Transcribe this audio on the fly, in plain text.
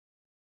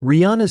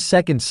Rihanna's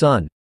second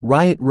son,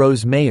 Riot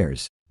Rose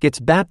Mayers, gets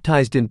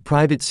baptized in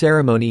private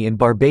ceremony in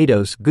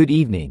Barbados. Good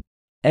evening,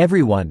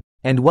 everyone,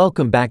 and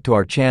welcome back to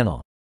our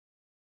channel.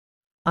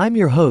 I'm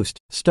your host,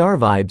 Star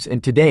Vibes,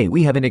 and today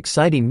we have an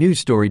exciting news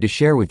story to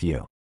share with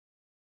you.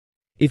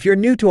 If you're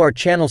new to our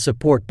channel,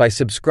 support by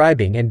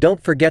subscribing and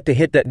don't forget to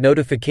hit that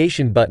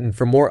notification button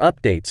for more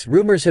updates.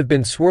 Rumors have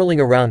been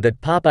swirling around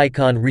that pop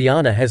icon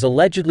Rihanna has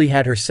allegedly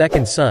had her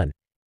second son,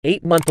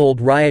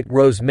 8-month-old Riot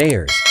Rose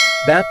Mayers,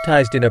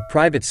 baptized in a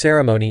private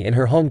ceremony in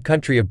her home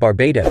country of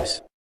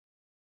Barbados.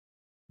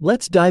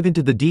 Let's dive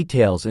into the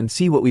details and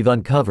see what we've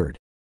uncovered.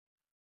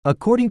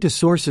 According to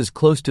sources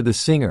close to the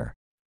singer,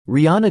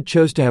 Rihanna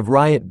chose to have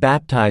Riot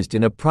baptized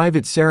in a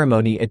private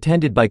ceremony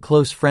attended by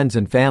close friends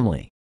and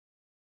family.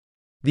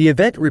 The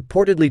event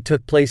reportedly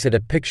took place at a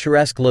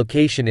picturesque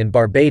location in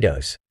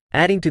Barbados,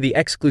 adding to the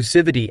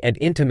exclusivity and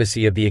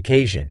intimacy of the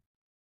occasion.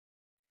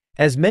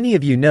 As many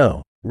of you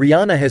know,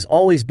 Rihanna has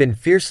always been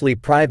fiercely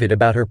private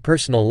about her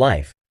personal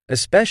life,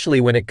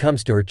 especially when it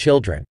comes to her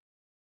children.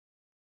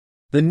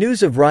 The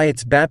news of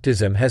Riot's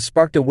baptism has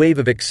sparked a wave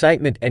of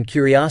excitement and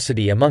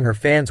curiosity among her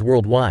fans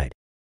worldwide.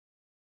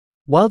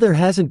 While there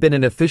hasn't been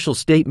an official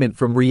statement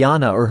from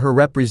Rihanna or her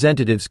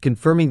representatives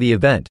confirming the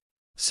event,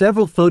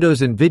 several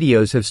photos and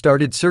videos have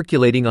started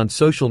circulating on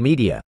social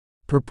media,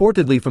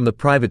 purportedly from the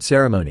private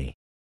ceremony.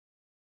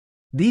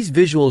 These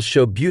visuals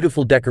show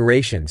beautiful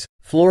decorations,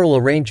 floral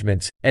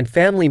arrangements, and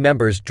family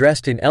members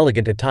dressed in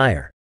elegant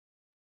attire.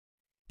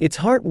 It's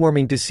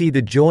heartwarming to see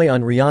the joy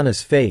on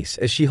Rihanna's face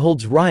as she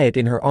holds Riot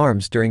in her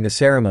arms during the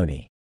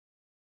ceremony.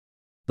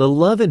 The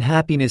love and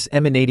happiness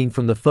emanating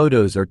from the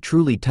photos are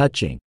truly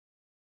touching.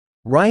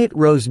 Riot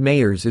Rose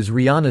Mayers is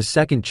Rihanna's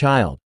second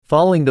child,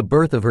 following the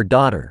birth of her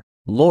daughter,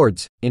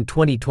 Lourdes, in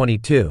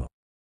 2022.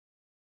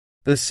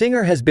 The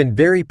singer has been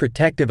very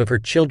protective of her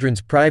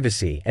children's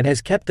privacy and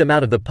has kept them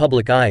out of the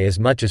public eye as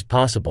much as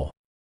possible.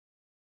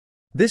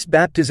 This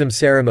baptism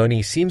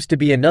ceremony seems to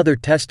be another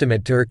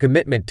testament to her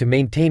commitment to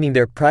maintaining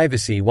their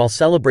privacy while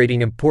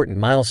celebrating important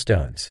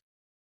milestones.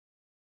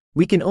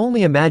 We can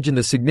only imagine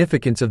the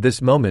significance of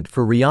this moment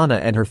for Rihanna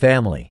and her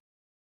family.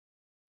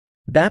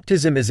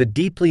 Baptism is a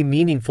deeply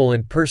meaningful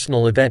and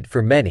personal event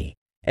for many,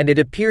 and it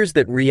appears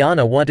that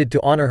Rihanna wanted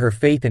to honor her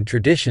faith and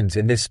traditions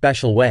in this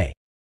special way.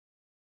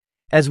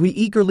 As we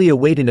eagerly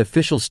await an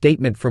official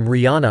statement from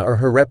Rihanna or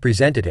her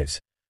representatives,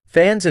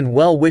 fans and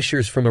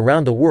well-wishers from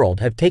around the world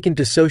have taken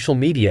to social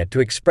media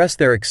to express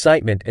their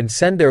excitement and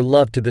send their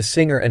love to the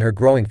singer and her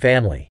growing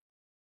family.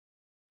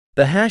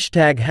 The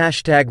hashtag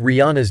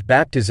Rihanna's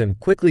baptism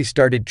quickly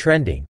started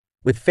trending,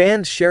 with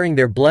fans sharing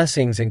their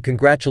blessings and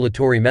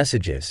congratulatory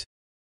messages.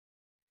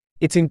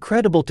 It's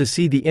incredible to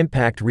see the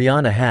impact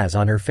Rihanna has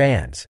on her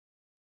fans.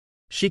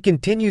 She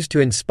continues to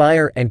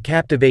inspire and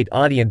captivate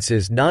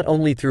audiences not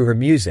only through her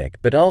music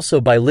but also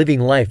by living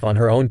life on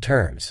her own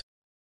terms.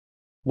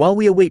 While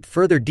we await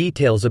further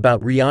details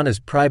about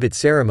Rihanna's private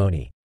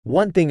ceremony,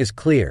 one thing is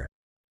clear: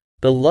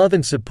 the love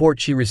and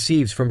support she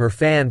receives from her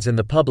fans and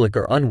the public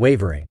are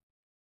unwavering.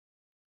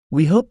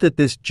 We hope that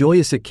this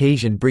joyous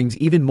occasion brings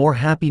even more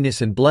happiness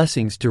and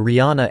blessings to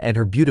Rihanna and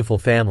her beautiful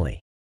family.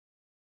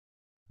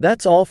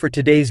 That's all for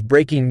today's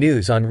breaking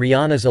news on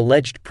Rihanna's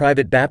alleged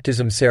private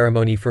baptism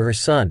ceremony for her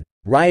son,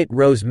 Riot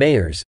Rose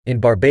Mayers,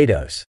 in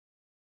Barbados.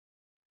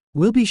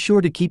 We'll be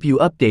sure to keep you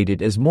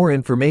updated as more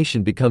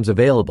information becomes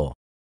available.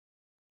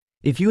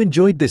 If you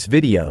enjoyed this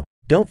video,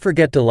 don't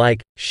forget to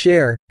like,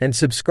 share, and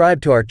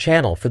subscribe to our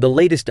channel for the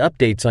latest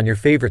updates on your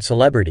favorite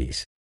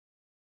celebrities.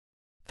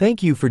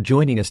 Thank you for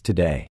joining us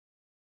today.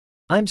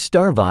 I'm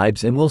Star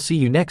Vibes, and we'll see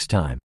you next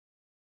time.